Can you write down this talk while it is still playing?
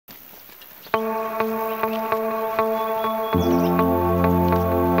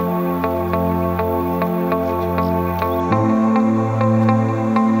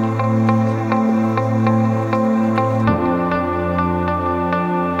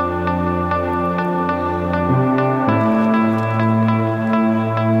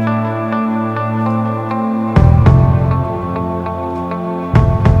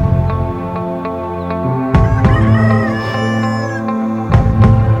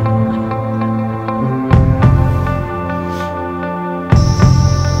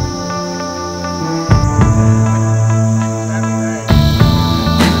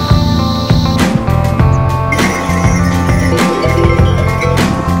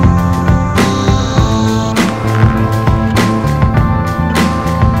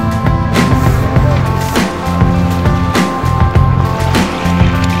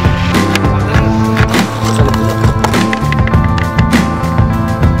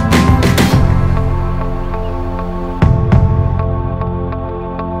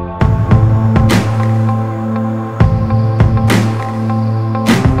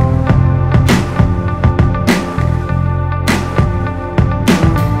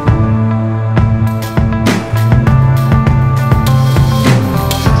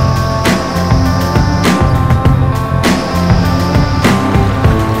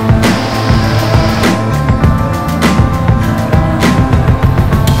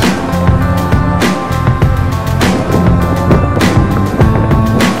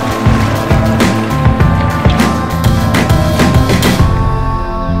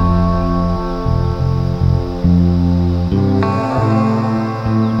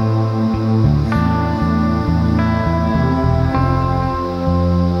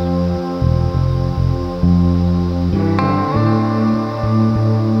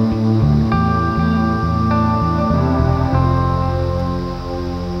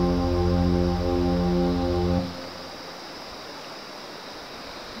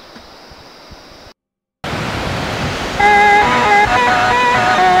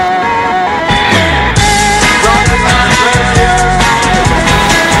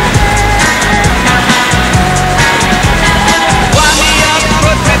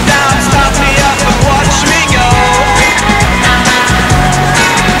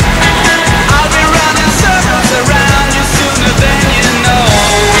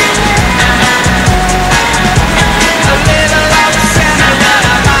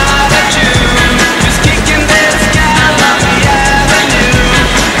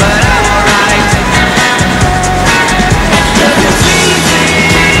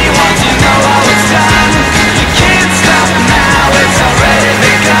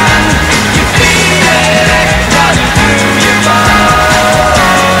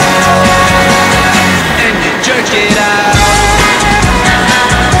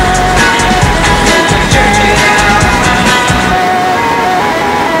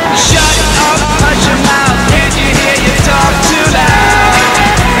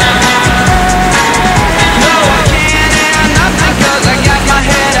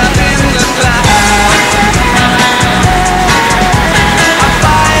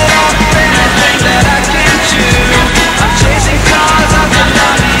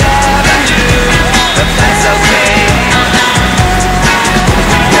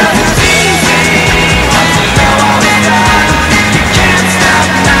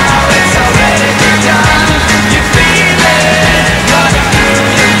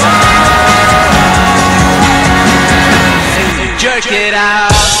it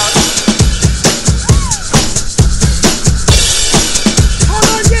out.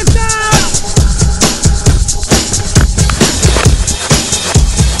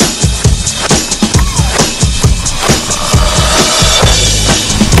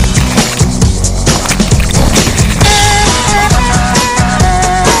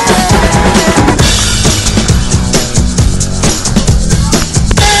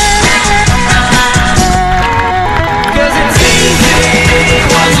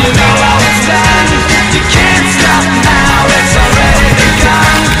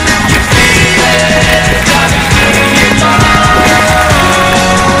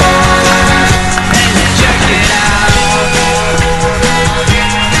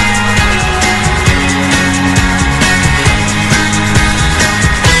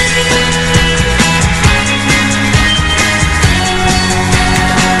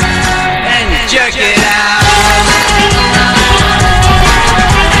 Jerk it out.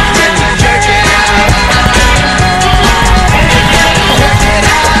 Jerk it out. Jerk it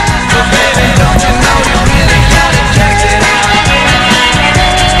out. But baby, don't you know you really gotta jerk it out.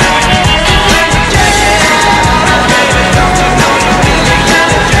 Jerk it out. Baby, don't you know you really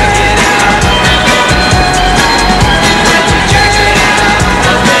gotta jerk it out. Jerk it out.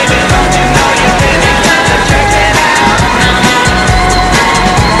 Baby, don't you know you really gotta jerk it out.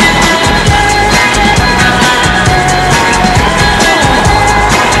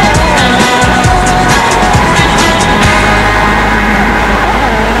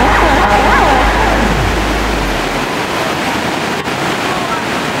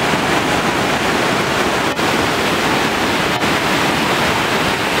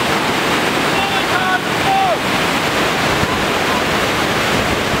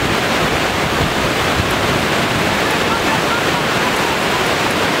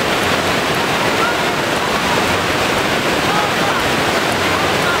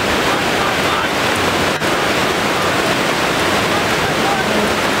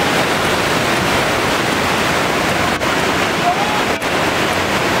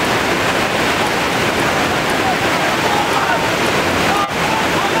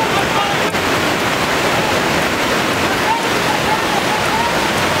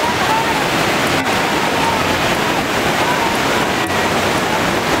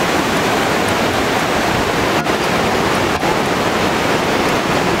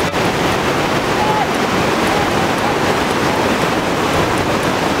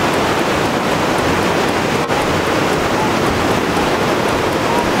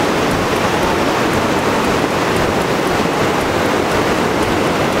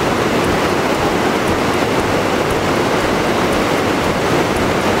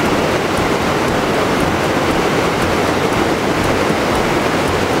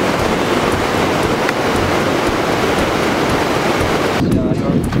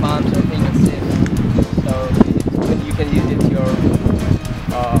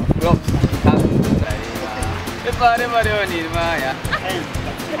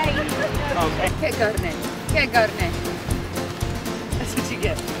 Get garne. That's what you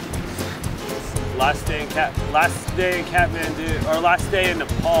get. Last day in Kathmandu, or last day in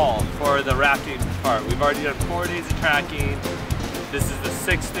Nepal for the rafting part. We've already done 4 days of tracking. This is the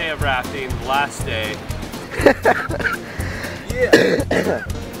 6th day of rafting, last day. Yeah.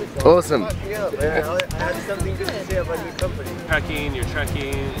 Awesome. Yeah, man. I had something good to say about your company. You're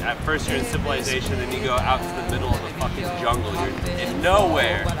trekking, at first you're in civilization, then you go out to the middle of the fucking jungle. You're in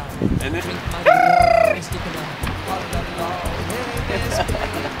nowhere. And then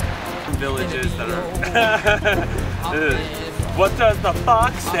villages that are what does the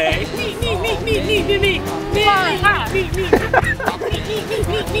fox say?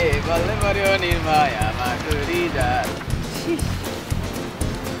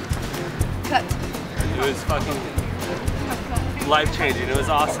 Cut. It was fucking life-changing. It was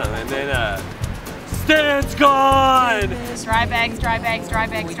awesome. And then Stan's gone! Dry bags, dry bags, dry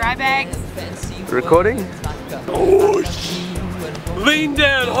bags, dry bags. Recording? Oh, lean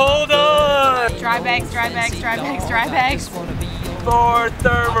down, hold on! Dry bags, dry bags, dry bags, dry bags. For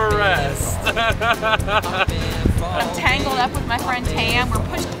thermarest. I'm tangled up with my friend Tam. We're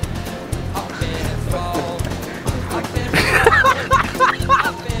pushing.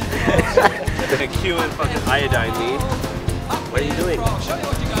 Q and fucking iodine me. What are you doing?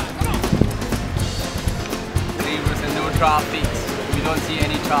 Rivers and no tropics. We don't see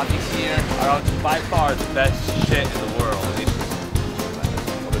any tropics here. Around by far the best shit in the world.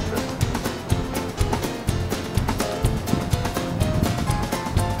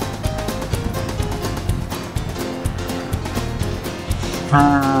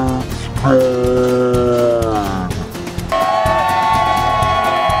 Subscribe.